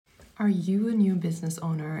Are you a new business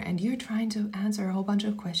owner and you're trying to answer a whole bunch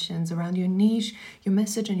of questions around your niche, your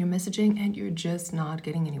message, and your messaging, and you're just not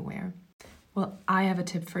getting anywhere? Well, I have a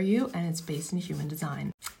tip for you, and it's based in human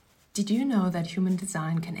design. Did you know that human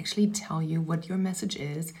design can actually tell you what your message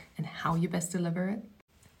is and how you best deliver it?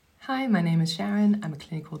 Hi, my name is Sharon. I'm a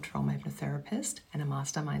clinical trauma hypnotherapist and a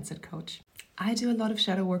master mindset coach. I do a lot of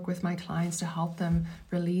shadow work with my clients to help them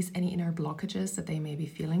release any inner blockages that they may be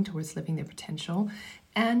feeling towards living their potential.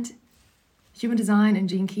 And human design and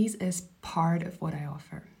Gene Keys is part of what I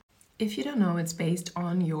offer. If you don't know, it's based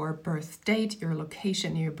on your birth date, your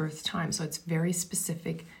location, your birth time. So it's very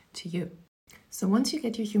specific to you. So once you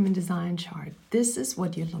get your human design chart, this is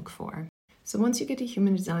what you look for. So once you get a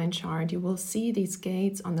human design chart, you will see these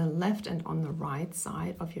gates on the left and on the right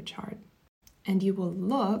side of your chart. And you will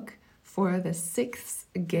look for the sixth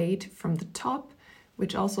gate from the top,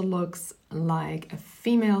 which also looks like a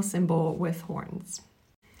female symbol with horns.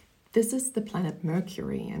 This is the planet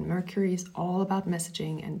Mercury, and Mercury is all about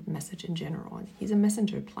messaging and message in general. And he's a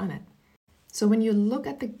messenger planet. So when you look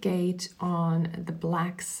at the gate on the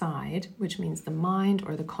black side, which means the mind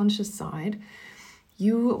or the conscious side,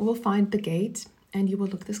 you will find the gate and you will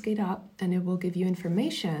look this gate up and it will give you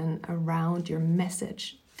information around your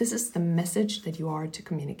message. This is the message that you are to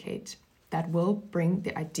communicate that will bring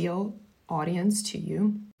the ideal audience to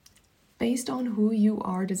you based on who you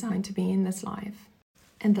are designed to be in this life.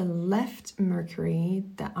 And the left Mercury,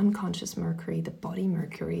 the unconscious Mercury, the body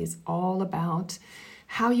Mercury, is all about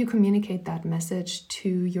how you communicate that message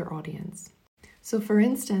to your audience. So for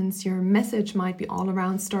instance, your message might be all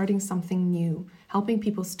around starting something new, helping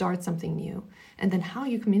people start something new. And then how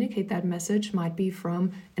you communicate that message might be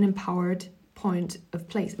from an empowered point of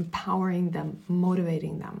place, empowering them,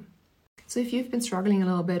 motivating them. So if you've been struggling a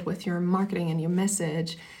little bit with your marketing and your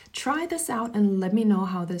message, try this out and let me know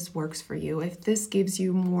how this works for you. If this gives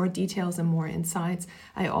you more details and more insights,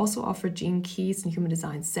 I also offer Gene Keys and human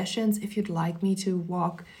design sessions. If you'd like me to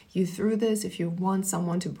walk you through this, if you want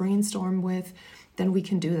someone to brainstorm with, then we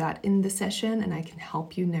can do that in the session and I can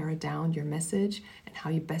help you narrow down your message and how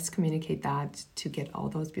you best communicate that to get all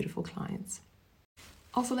those beautiful clients.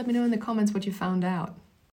 Also, let me know in the comments what you found out.